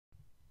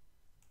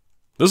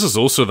This is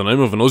also the name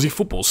of an Aussie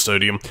football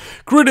stadium.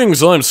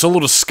 Greetings, I'm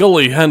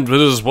Solidus-Skully, and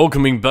it is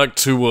welcoming back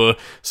to,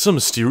 some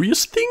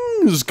mysterious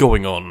things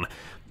going on.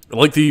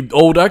 Like the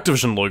old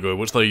Activision logo,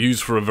 which they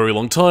used for a very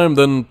long time,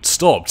 then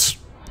stopped.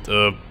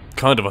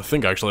 Kind of, I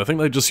think, actually. I think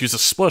they just use a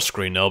splash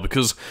screen now,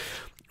 because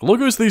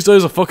logos these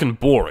days are fucking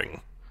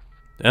boring.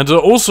 And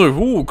also,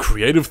 ooh,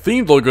 creative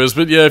themed logos,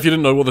 but yeah, if you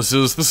didn't know what this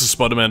is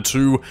Spider-Man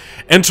 2,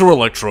 Enter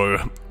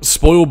Electro,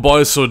 spoiled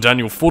by Sir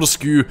Daniel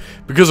Fortescue,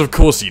 because of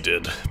course he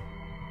did.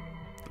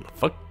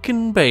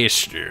 Fucking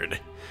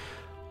bastard.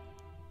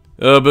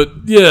 But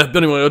yeah,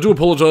 anyway, I do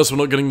apologize for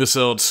not getting this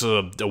out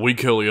a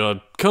week earlier.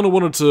 I kinda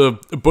wanted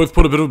to both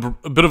put a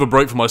bit of a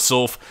break for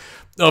myself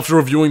after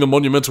reviewing the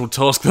monumental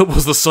task that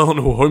was the Silent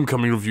Hill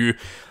Homecoming review,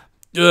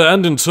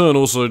 and in turn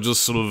also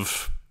just sort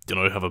of, you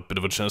know, have a bit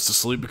of a chance to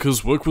sleep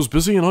because work was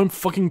busy and I'm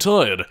fucking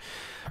tired.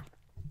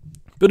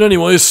 But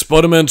anyway,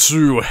 Spider-Man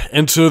 2,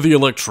 Enter the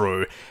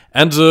Electro,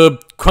 and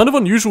kind of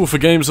unusual for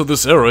games of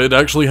this era, it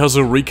actually has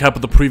a recap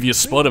of the previous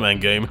Spider-Man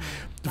game,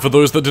 for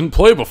those that didn't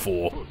play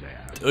before.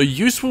 A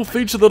useful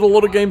feature that a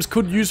lot of games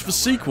could use for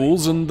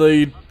sequels, and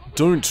they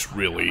don't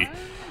really.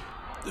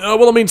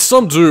 Well, I mean,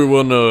 some do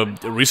in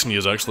recent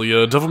years, actually.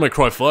 Devil May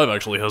Cry 5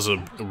 actually has a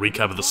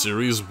recap of the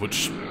series,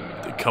 which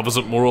covers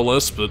it more or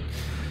less, but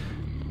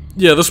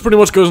yeah, this pretty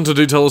much goes into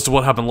detail as to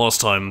what happened last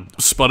time.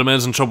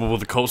 Spider-Man's in trouble with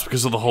the cops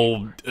because of the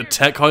whole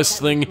tech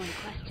heist thing.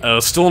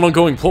 Still an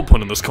ongoing plot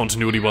point in this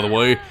continuity, by the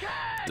way.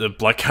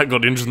 Black Cat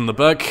got injured in the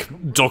back,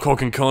 Doc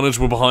Ock and Carnage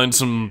were behind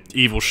some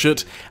evil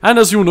shit, and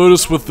as you'll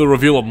notice with the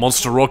reveal of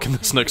Monster Rock in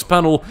this next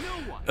panel,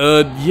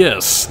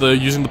 yes, they're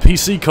using the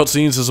PC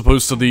cutscenes as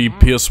opposed to the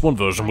PS1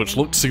 version, which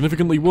looked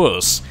significantly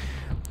worse.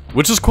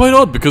 Which is quite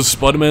odd, because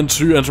Spider-Man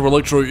 2 Enter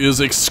Electro is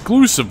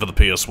exclusive for the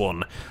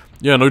PS1.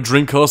 Yeah, no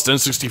Dreamcast,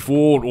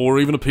 N64, or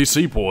even a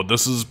PC port.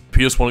 This is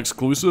PS1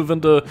 exclusive,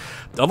 and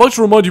I'd like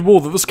to remind you all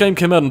that this game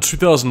came out in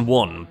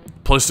 2001.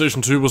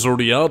 PlayStation 2 was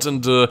already out,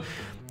 and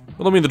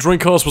well, I mean, the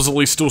Dreamcast was at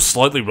least still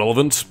slightly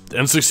relevant.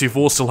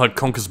 N64 still had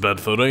Conker's Bad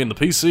Fur Day, and the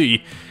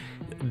PC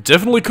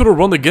definitely could have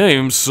run the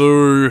game,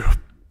 so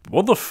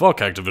what the fuck,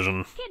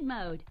 Activision? Kid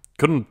mode.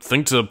 Couldn't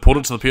think to port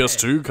it to the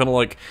PS2, kinda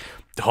like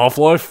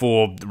Half-Life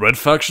or Red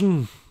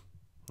Faction?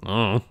 I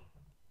don't know.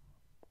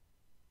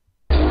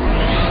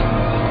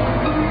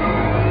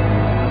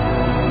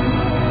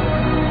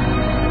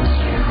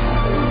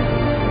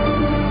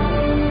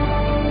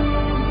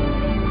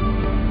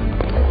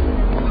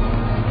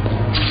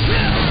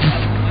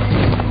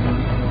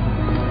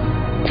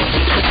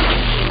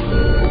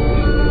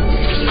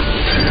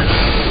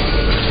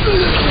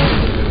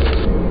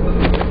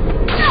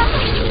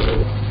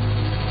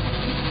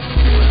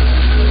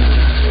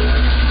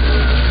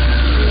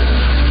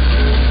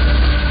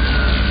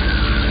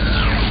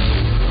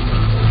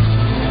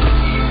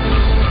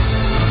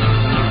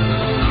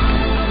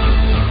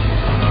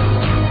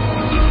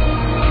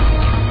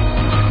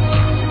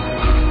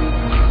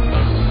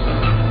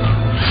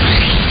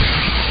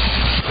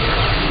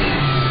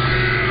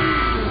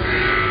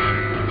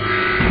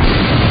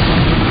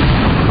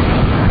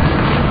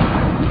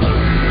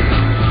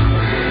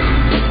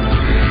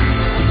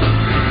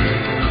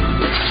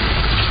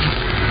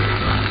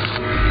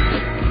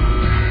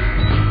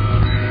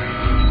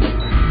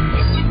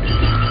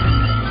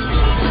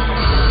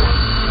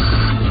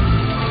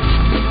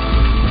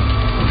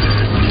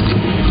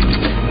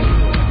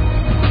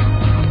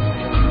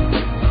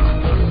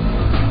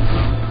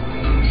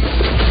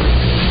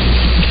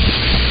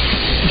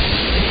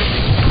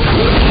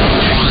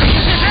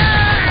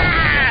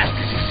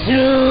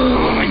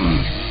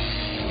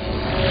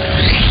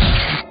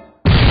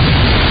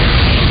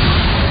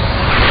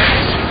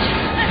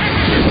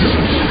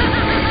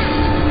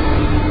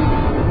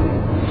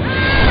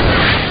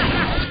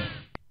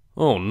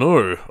 Oh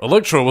no,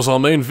 Electro was our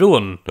main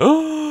villain.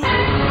 Oh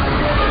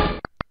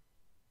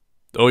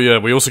yeah,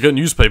 we also get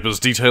newspapers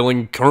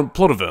detailing current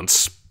plot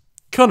events.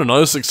 Kinda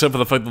nice, except for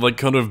the fact that they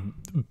kind of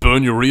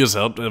burn your ears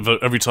out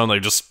every time they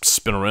just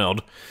spin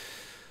around.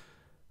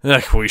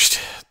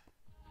 Wheesht.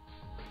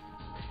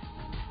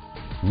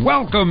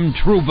 Welcome,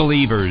 true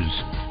believers.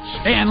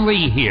 Stan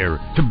Lee here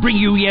to bring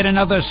you yet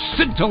another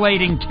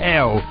scintillating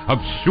tale of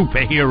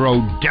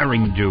superhero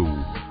daring-do.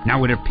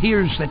 Now it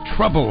appears that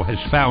trouble has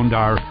found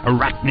our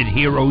arachnid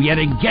hero yet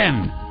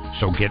again,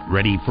 so get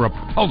ready for a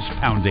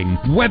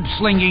pulse-pounding,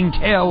 web-slinging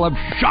tale of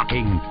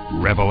shocking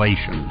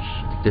revelations.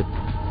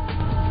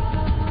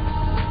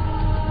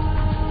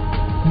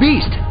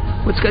 Beast,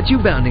 what's got you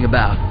bounding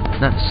about?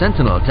 Not a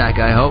sentinel attack,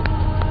 I hope.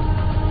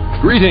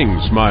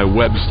 Greetings, my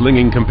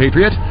web-slinging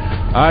compatriot.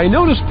 I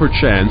noticed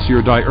perchance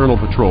your diurnal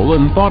patrol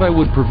and thought I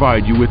would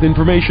provide you with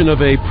information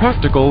of a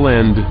practical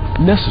and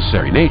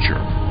necessary nature.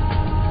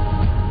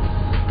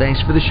 Thanks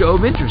for the show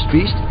of interest,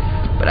 Beast,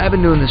 but I've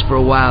been doing this for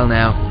a while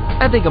now.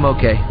 I think I'm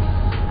okay.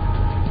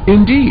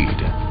 Indeed.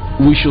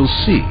 We shall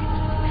see.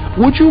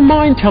 Would you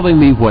mind telling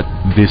me what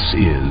this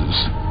is?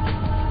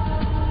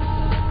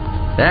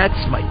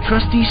 That's my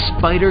trusty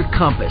spider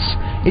compass.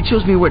 It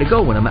shows me where to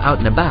go when I'm out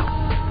and about.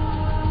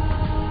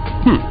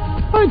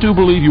 I do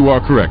believe you are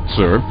correct,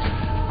 sir.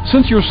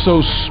 Since you're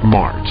so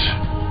smart,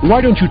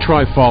 why don't you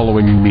try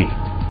following me?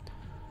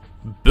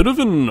 Bit of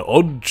an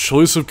odd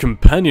choice of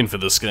companion for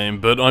this game,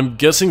 but I'm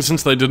guessing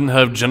since they didn't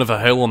have Jennifer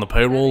Hale on the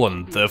payroll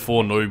and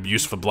therefore no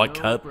use for Black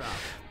Cat,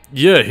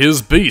 yeah,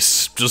 here's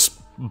Beast, just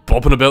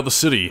bopping about the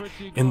city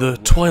in the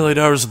twilight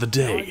hours of the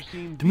day.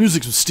 The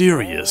music's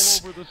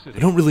mysterious. We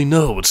don't really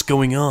know what's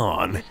going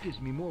on.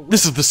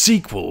 This is the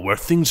sequel, where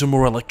things are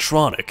more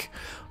electronic,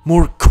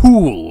 more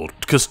cool,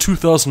 because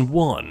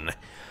 2001.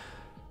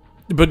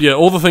 But yeah,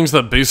 all the things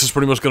that Beast is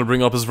pretty much going to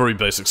bring up is very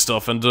basic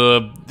stuff, and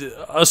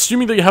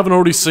assuming that you haven't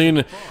already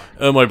seen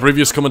my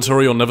previous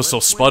commentary on Never Saw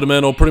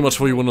Spider-Man, I'll pretty much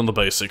fill you in on the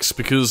basics,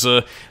 because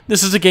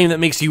this is a game that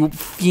makes you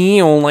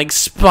feel like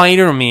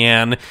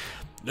Spider-Man.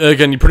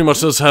 Again, you pretty much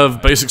just have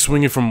basic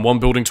swinging from one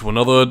building to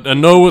another, and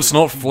no, it's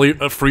not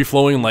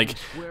free-flowing like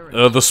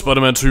the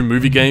Spider-Man 2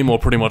 movie game, or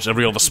pretty much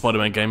every other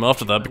Spider-Man game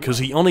after that, because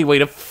the only way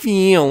to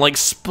feel like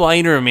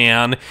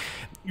Spider-Man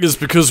is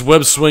because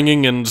web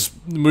swinging and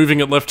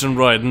moving it left and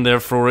right, and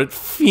therefore it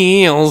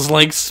feels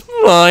like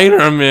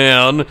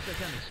Spider-Man.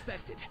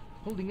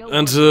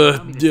 And,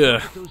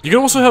 yeah. You can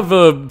also have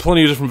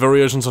plenty of different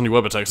variations on your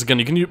web attacks. Again,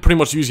 you can pretty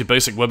much use your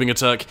basic webbing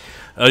attack.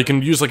 You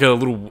can use like a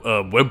little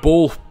web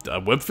ball,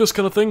 web fist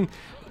kind of thing,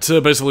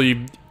 to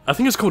basically... I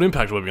think it's called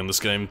impact webbing in this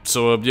game.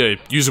 So, yeah,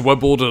 use a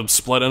web ball to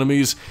splat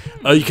enemies.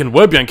 You can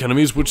web yank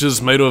enemies, which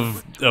is made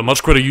of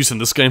much greater use in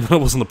this game than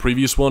it was in the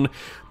previous one.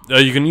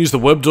 You can use the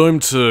web dome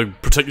to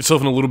protect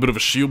yourself in a little bit of a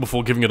shield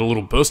before giving it a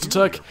little burst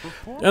attack.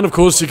 And of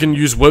course, you can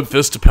use web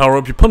fist to power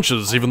up your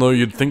punches, even though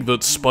you'd think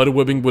that spider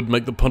webbing would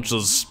make the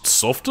punches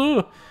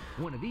softer.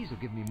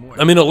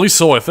 I mean, at least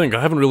so I think.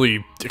 I haven't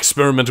really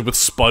experimented with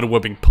spider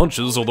webbing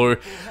punches, although I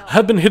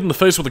have been hit in the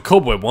face with a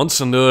cobweb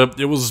once, and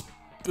it was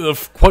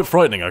quite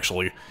frightening,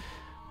 actually.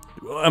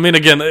 I mean,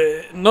 again,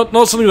 not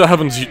something that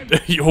happens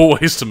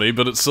always to me,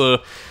 but it's,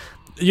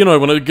 you know,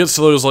 when it gets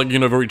to those, like, you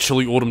know, very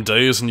chilly autumn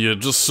days, and you're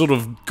just sort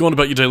of going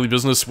about your daily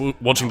business,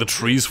 watching the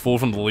trees fall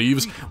from the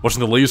leaves, watching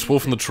the leaves fall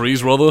from the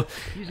trees, rather,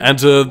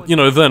 and, you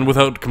know, then,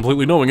 without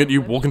completely knowing it, you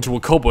walk into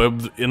a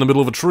cobweb in the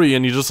middle of a tree,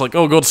 and you're just like,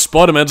 oh god,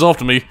 Spider-Man's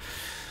after me.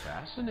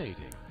 Fascinating.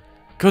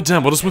 God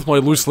damn, what is with my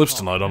loose lips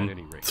tonight?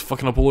 I'm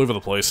fucking up all over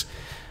the place.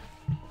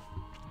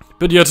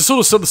 But yeah, to sort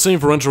of set the scene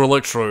for Enter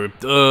Electro,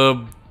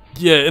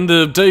 yeah, in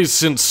the days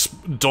since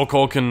Doc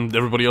Ock and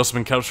everybody else have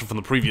been captured from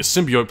the previous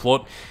symbiote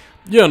plot,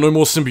 yeah, no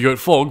more symbiote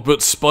fog,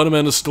 but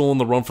Spider-Man is still on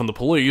the run from the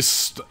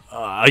police.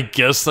 I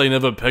guess they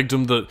never pegged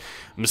him that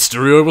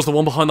Mysterio was the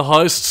one behind the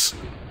heists,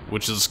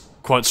 which is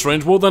quite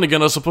strange. Well, then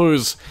again, I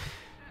suppose...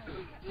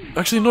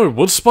 Actually, no,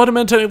 would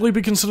Spider-Man technically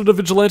be considered a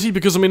vigilante?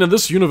 Because, I mean, in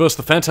this universe,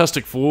 the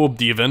Fantastic Four,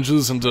 the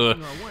Avengers, and, the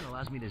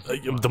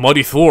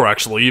Mighty Thor,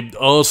 actually,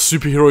 are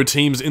superhero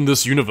teams in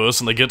this universe,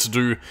 and they get to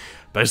do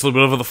basically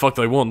whatever the fuck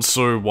they want,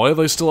 so why are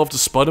they still after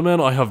Spider-Man?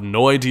 I have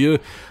no idea.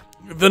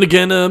 Then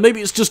again,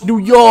 maybe it's just New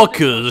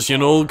Yorkers, you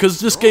know,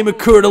 because this game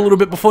occurred a little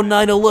bit before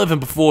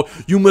 9/11, before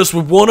you mess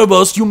with one of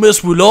us, you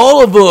mess with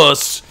all of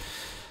us!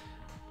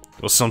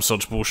 Or some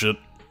such bullshit.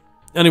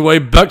 Anyway,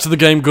 back to the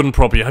game good and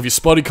proper. You have your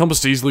Spidey compass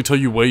to easily tell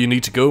you where you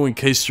need to go in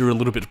case you're a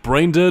little bit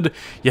brain dead.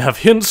 You have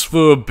hints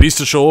for Beast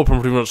to show up and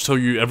pretty much tell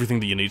you everything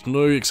that you need to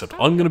know, except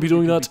I'm going to be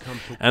doing that.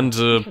 And,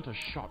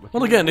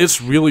 well again,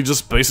 it's really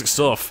just basic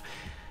stuff.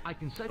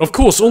 Of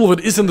course, all of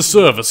it is in the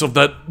service of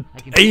that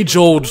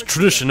age-old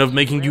tradition of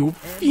making you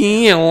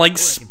feel like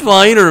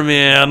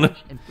Spider-Man.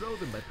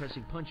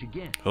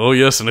 Oh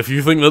yes, and if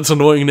you think that's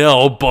annoying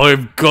now, by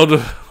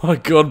God, my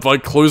God, by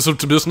close of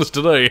business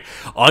today,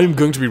 I'm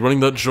going to be running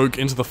that joke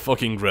into the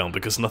fucking ground,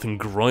 because nothing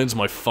grinds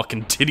my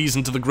fucking titties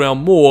into the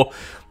ground more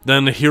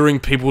than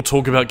hearing people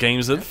talk about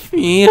games that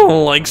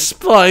feel like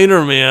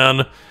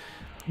Spider-Man.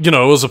 You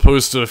know, as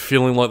opposed to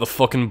feeling like the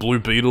fucking Blue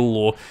Beetle,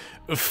 or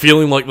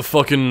feeling like the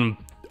fucking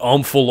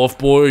Armful Off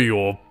Boy,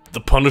 or the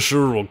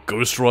Punisher, or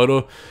Ghost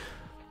Rider.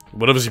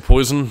 Whatever's your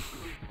poison.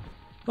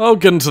 I'll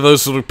get into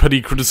those sort of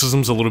petty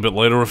criticisms a little bit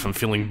later if I'm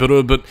feeling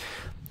bitter, but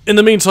in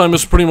the meantime,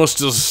 it's pretty much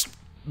just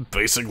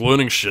basic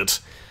learning shit.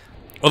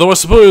 Although I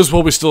suppose,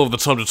 while we still have the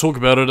time to talk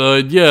about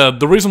it, yeah,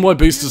 the reason why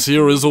Beast is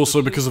here is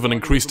also because of an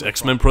increased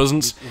X-Men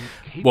presence.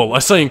 Well, I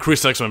say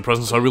increased X-Men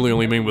presence, I really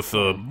only mean with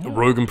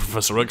Rogue and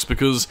Professor X,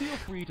 because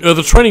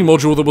the training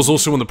module that was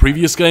also in the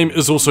previous game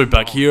is also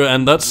back here,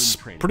 and that's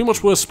pretty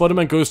much where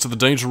Spider-Man goes to the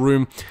Danger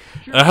Room,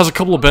 has a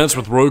couple of bands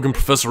with Rogue and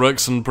Professor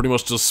X, and pretty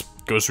much just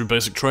goes through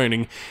basic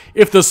training,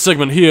 if this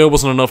segment here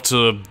wasn't enough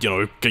to, you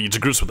know, get you to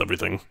grips with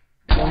everything.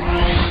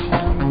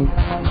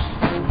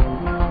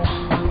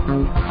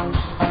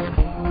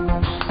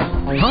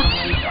 Huh?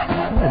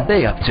 What are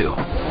they up to?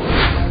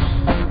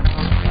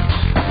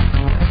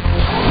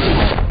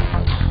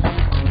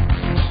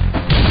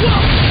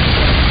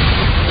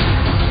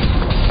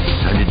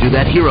 Time to do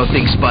that hero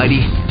thing,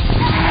 Spidey.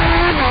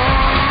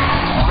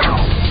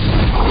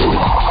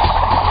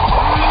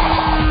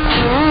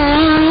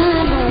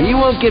 He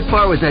won't get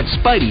far with that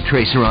Spidey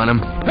tracer on him.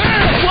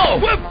 Hey! Whoa!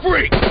 Web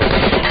freak!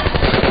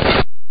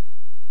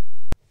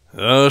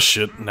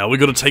 Shit. Now we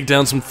gotta take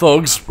down some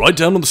thugs right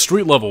down on the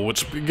street level,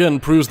 which again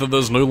proves that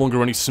there's no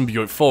longer any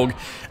symbiote fog,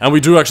 and we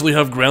do actually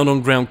have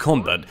ground-on-ground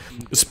combat.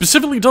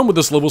 Specifically done with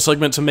this level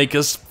segment to make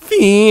us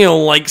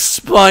feel like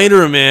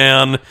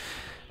Spider-Man.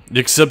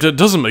 Except it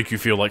doesn't make you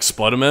feel like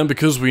Spider-Man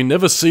because we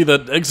never see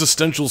that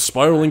existential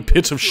spiraling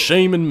pit of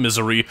shame and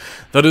misery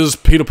that is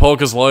Peter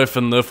Parker's life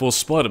and therefore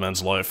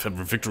Spider-Man's life.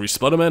 Every victory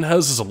Spider-Man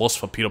has is a loss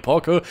for Peter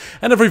Parker,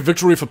 and every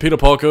victory for Peter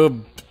Parker,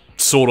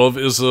 sort of,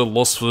 is a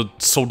loss for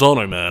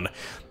Soldano Man.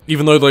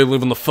 Even though they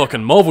live in the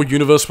fucking Marvel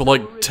universe where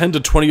like 10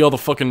 to 20 other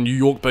fucking New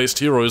York-based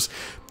heroes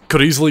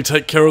could easily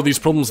take care of these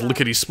problems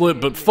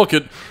lickety-split, but fuck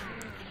it.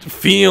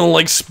 Feel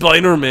like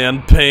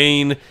Spider-Man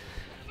pain.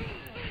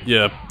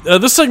 Yeah,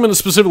 this segment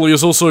specifically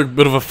is also a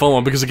bit of a fun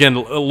one, because again,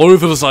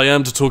 loath as I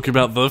am to talk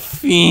about the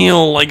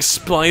feel like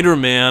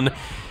Spider-Man,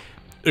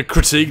 a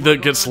critique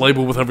that gets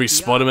labeled with every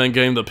Spider-Man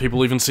game that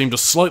people even seem to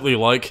slightly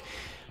like,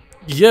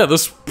 yeah,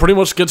 this pretty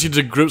much gets you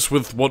to grips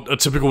with what a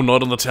typical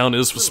night on the town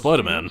is for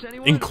Spider-Man,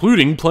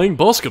 including playing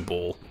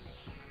basketball.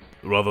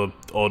 Rather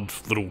odd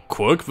little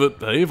quirk, but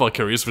hey,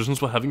 Vicarious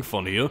Visions were having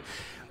fun here.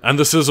 And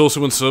this is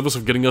also in service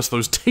of getting us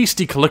those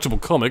tasty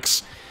collectible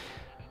comics.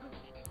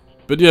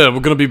 But yeah, we're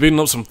gonna be beating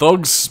up some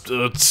thugs,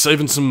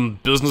 saving some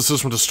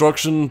businesses from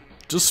destruction,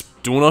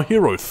 just doing our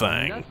hero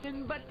thing.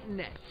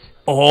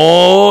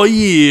 Oh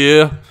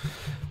yeah!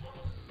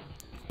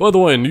 By the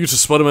way, new to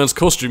Spider-Man's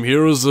costume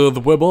here is the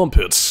web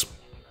armpits.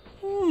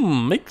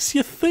 Makes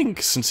you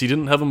think, since he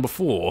didn't have them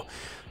before.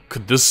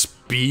 Could this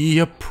be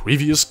a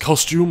previous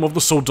costume of the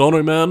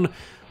Soldano Man?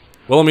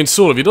 Well, I mean,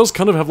 sort of. He does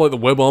kind of have, like, the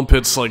web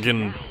armpits, like,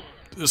 in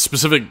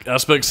specific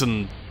aspects,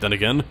 and then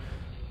again...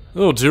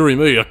 Oh, dearie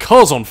me, a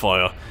car's on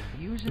fire.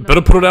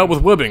 Better put it out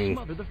with webbing.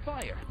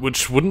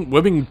 Which, wouldn't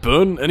webbing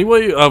burn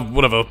anyway?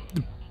 Whatever.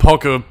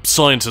 Parker,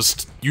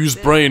 scientist, use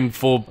brain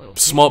for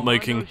smart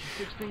making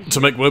to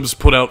make webs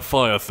put out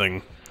fire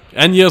thing.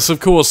 And yes, of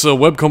course,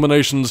 web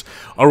combinations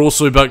are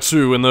also back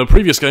too. In the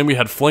previous game we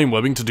had flame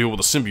webbing to deal with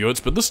the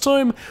symbiotes, but this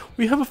time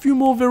we have a few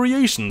more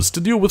variations to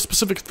deal with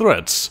specific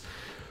threats.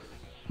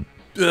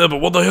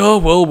 But what they are,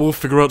 well, we'll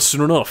figure out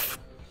soon enough.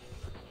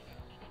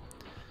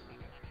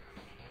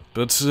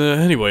 But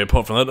anyway,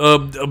 apart from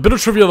that, a bit of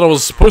trivia that I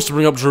was supposed to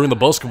bring up during the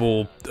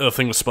basketball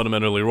thing with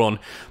Spider-Man earlier on.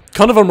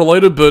 Kind of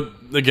unrelated, but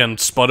again,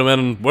 Spider-Man,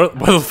 and where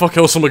the fuck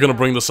else am I going to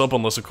bring this up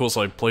unless, of course,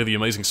 I play the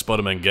Amazing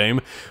Spider-Man game,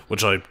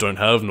 which I don't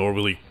have, nor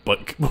really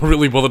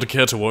bother to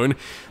care to own,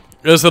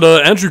 is that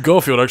Andrew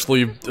Garfield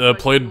actually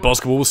played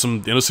basketball with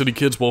some inner-city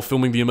kids while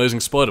filming the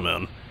Amazing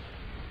Spider-Man.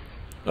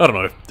 I don't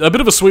know. A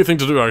bit of a sweet thing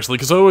to do, actually,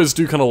 because I always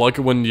do kind of like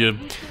it when you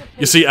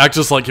see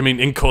actors, like,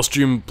 in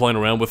costume playing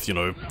around with, you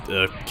know,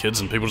 kids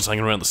and people just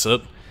hanging around the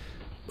set.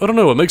 I don't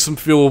know, it makes them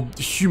feel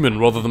human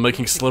rather than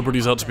making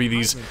celebrities out to be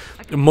these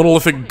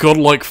monolithic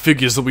godlike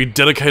figures that we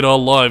dedicate our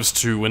lives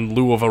to in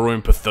lieu of our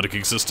own pathetic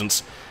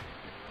existence.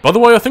 By the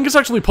way, I think it's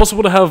actually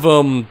possible to have,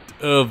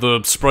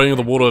 the spraying of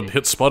the water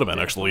hit Spider-Man,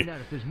 actually.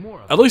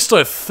 At least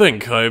I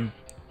think.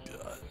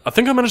 I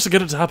think I managed to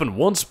get it to happen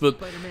once, but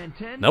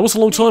that was a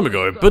long time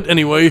ago. But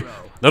anyway,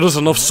 that is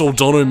enough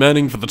Soldano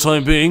Manning for the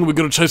time being. We're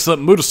gonna chase that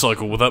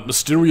motorcycle with that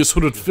mysterious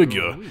hooded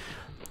figure.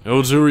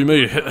 Oh dearie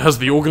me, has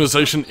the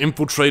organization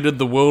infiltrated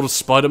the world of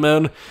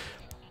Spider-Man?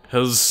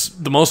 Has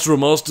the Master of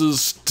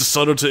Masters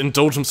decided to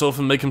indulge himself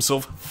and make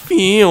himself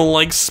feel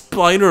like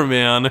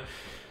Spider-Man?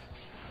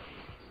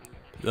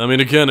 I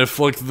mean, again, if,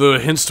 like, the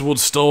hints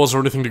towards stars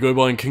are anything to go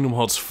by in Kingdom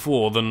Hearts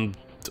 4, then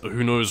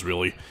who knows,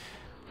 really?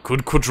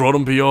 Could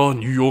Quadratum be our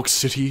New York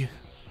City?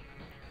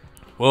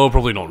 Well,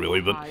 probably not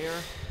really, but...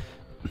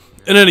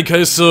 In any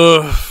case,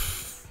 yeah,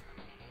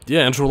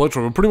 Enter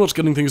Electro, we're pretty much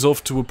getting things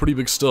off to a pretty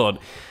big start.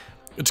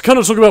 To kind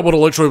of talk about what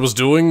Electro was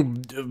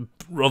doing,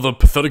 rather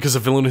pathetic as a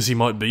villain as he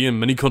might be in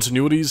many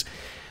continuities,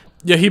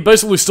 yeah, he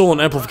basically stole an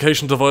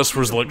amplification device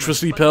for his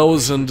electricity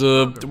powers, and,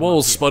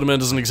 while Spider-Man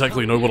doesn't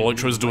exactly know what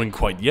Electro's doing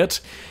quite yet,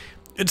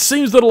 it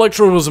seems that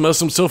Electro has amassed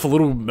himself a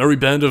little merry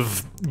band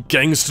of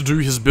gangs to do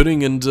his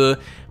bidding and,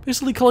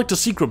 basically collect a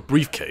secret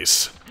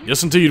briefcase.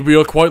 Yes, indeed, we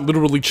are quite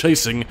literally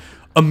chasing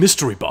a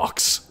mystery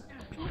box.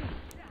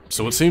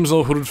 So it seems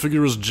our hooded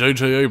figure is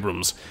J.J.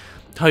 Abrams,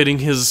 hiding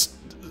his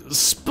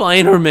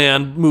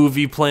Spider-Man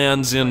movie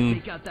plans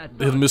in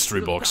the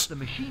mystery box.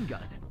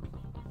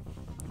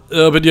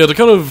 But yeah, to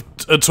kind of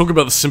talk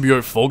about the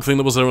symbiote fog thing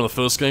that was there in the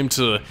first game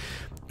to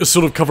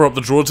sort of cover up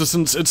the draw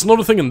distance, it's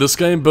not a thing in this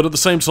game, but at the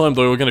same time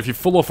though, again, if you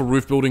fall off a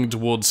roof building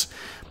towards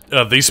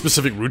these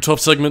specific rooftop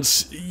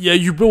segments, yeah,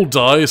 you will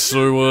die,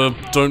 so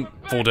don't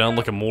fall down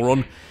like a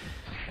moron.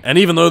 And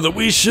even though that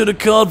we should have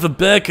called for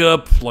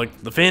backup,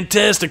 like the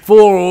Fantastic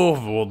Four,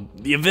 or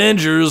the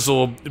Avengers,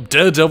 or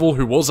Daredevil,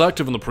 who was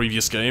active in the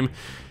previous game,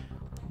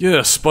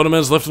 yeah,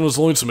 Spider-Man's left on his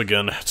lonesome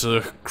again,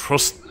 to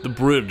cross the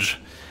bridge,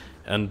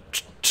 and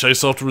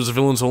chase after his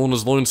villains all on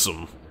his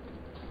lonesome.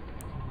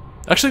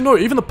 Actually, no,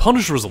 even the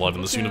Punisher is alive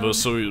in this universe,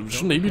 so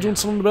shouldn't he be doing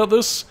something about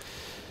this?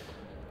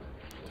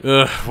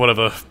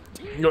 Whatever.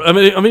 I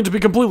mean, to be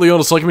completely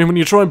honest, like, I mean, when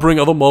you try and bring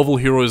other Marvel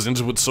heroes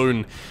into its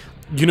own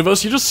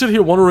universe, you just sit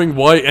here wondering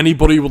why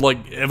anybody would,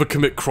 like, ever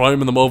commit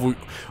crime in the Marvel...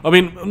 I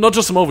mean, not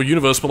just the Marvel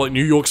Universe, but, like,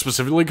 New York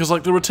specifically, because,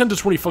 like, there are 10 to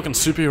 20 fucking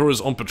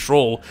superheroes on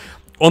patrol,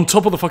 on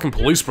top of the fucking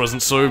police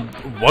presence, so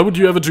why would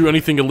you ever do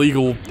anything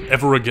illegal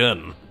ever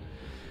again?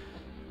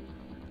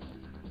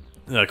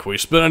 Yeah,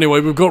 quiche. But anyway,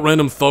 we've got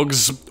random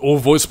thugs, all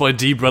voiced by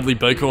D. Bradley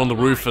Baker on the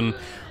roof, and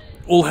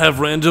all have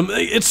random,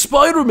 "Hey, it's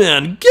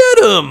Spider-Man, get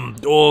him!"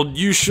 Or,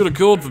 "You should have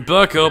called for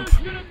backup."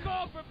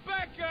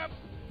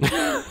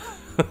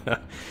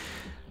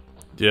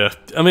 Yeah,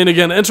 I mean,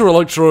 again, Enter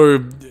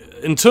Electro,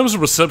 in terms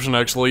of reception,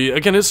 actually,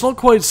 again, it's not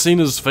quite seen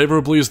as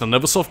favorably as the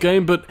Neversoft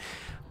game, but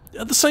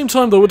at the same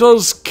time, though, it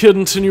does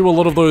continue a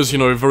lot of those, you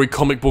know, very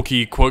comic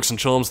booky quirks and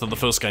charms that the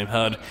first game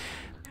had.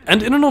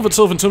 And in and of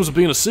itself, in terms of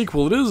being a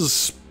sequel, it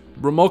is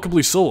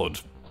remarkably solid.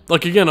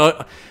 Like, again,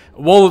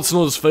 while it's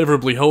not as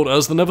favorably held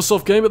as the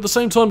Neversoft game, at the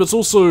same time, it's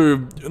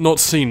also not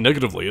seen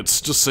negatively. It's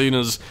just seen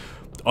as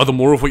either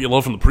more of what you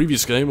love from the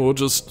previous game, or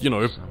just, you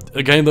know,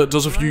 a game that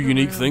does a few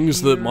unique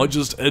things that might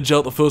just edge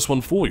out the first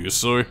one for you,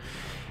 so...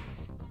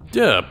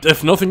 yeah,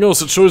 if nothing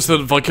else, it shows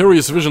that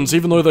Vicarious Visions,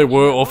 even though they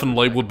were often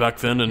labelled back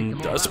then,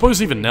 and I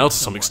suppose even now to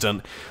some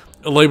extent,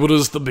 labelled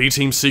as the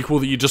B-Team sequel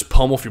that you just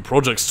palm off your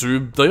projects to,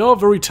 they are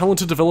very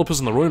talented developers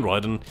in their own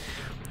right, and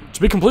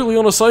to be completely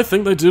honest, I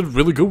think they did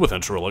really good with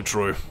Enter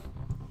Electro.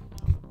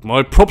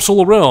 My props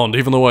all around,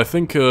 even though I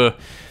think,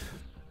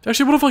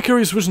 actually, what are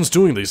Vicarious Visions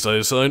doing these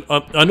days? I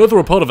know they're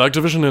a part of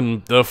Activision,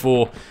 and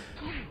therefore...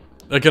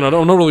 again, I'm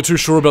not really too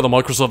sure about the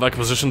Microsoft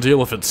acquisition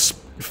deal, if it's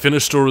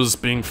finished or is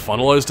being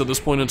finalized at this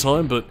point in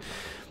time, but...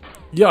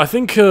 yeah, I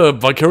think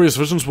Vicarious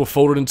Visions were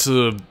folded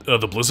into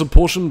the Blizzard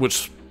portion,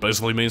 which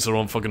basically means they're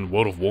on fucking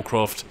World of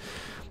Warcraft,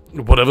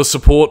 whatever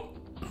support,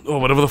 or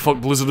whatever the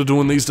fuck Blizzard are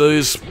doing these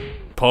days.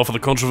 Par for the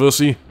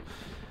controversy.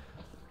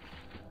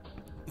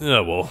 Yeah,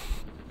 well...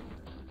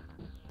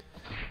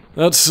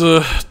 that's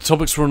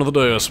topics for another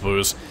day, I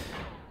suppose.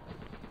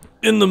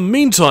 In the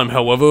meantime,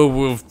 however,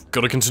 we've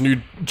got to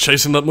continue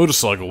chasing that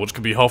motorcycle, which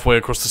could be halfway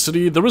across the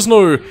city. There is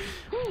no...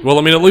 well,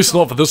 I mean, at least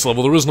not for this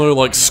level, there is no,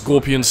 like,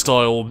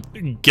 Scorpion-style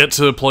get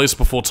to a place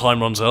before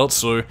time runs out,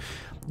 so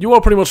you are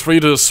pretty much free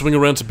to swing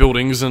around to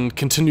buildings and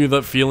continue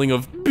that feeling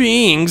of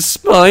being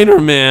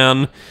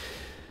Spider-Man.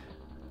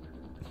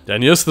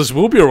 And yes, this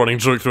will be a running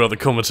joke throughout the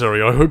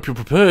commentary. I hope you're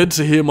prepared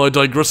to hear my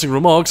digressing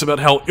remarks about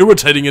how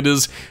irritating it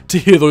is to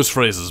hear those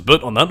phrases.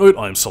 But on that note,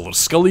 I'm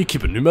Solidus-Skully,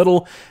 keep it new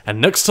metal,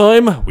 and next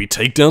time, we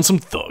take down some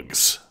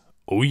thugs.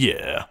 Oh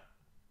yeah.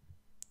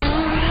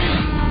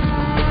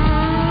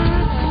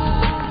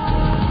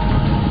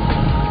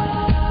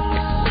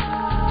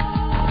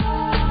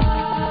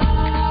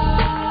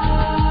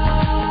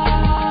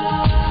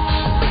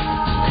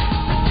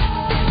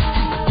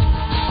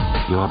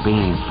 You're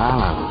being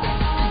followed.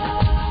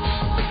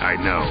 I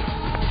know.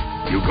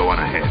 You go on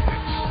ahead.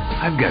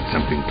 I've got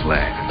something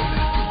planned.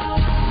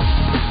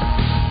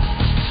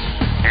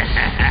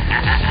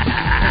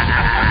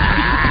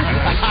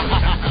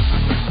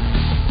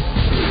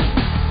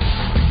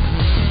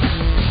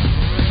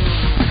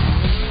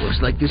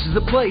 Looks like this is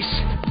the place.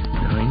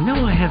 Now, I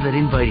know I have that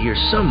invite here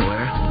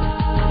somewhere.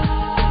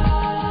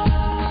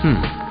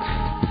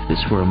 If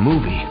this were a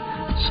movie,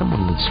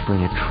 someone would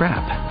spring a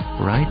trap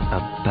right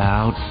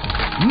about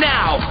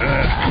now!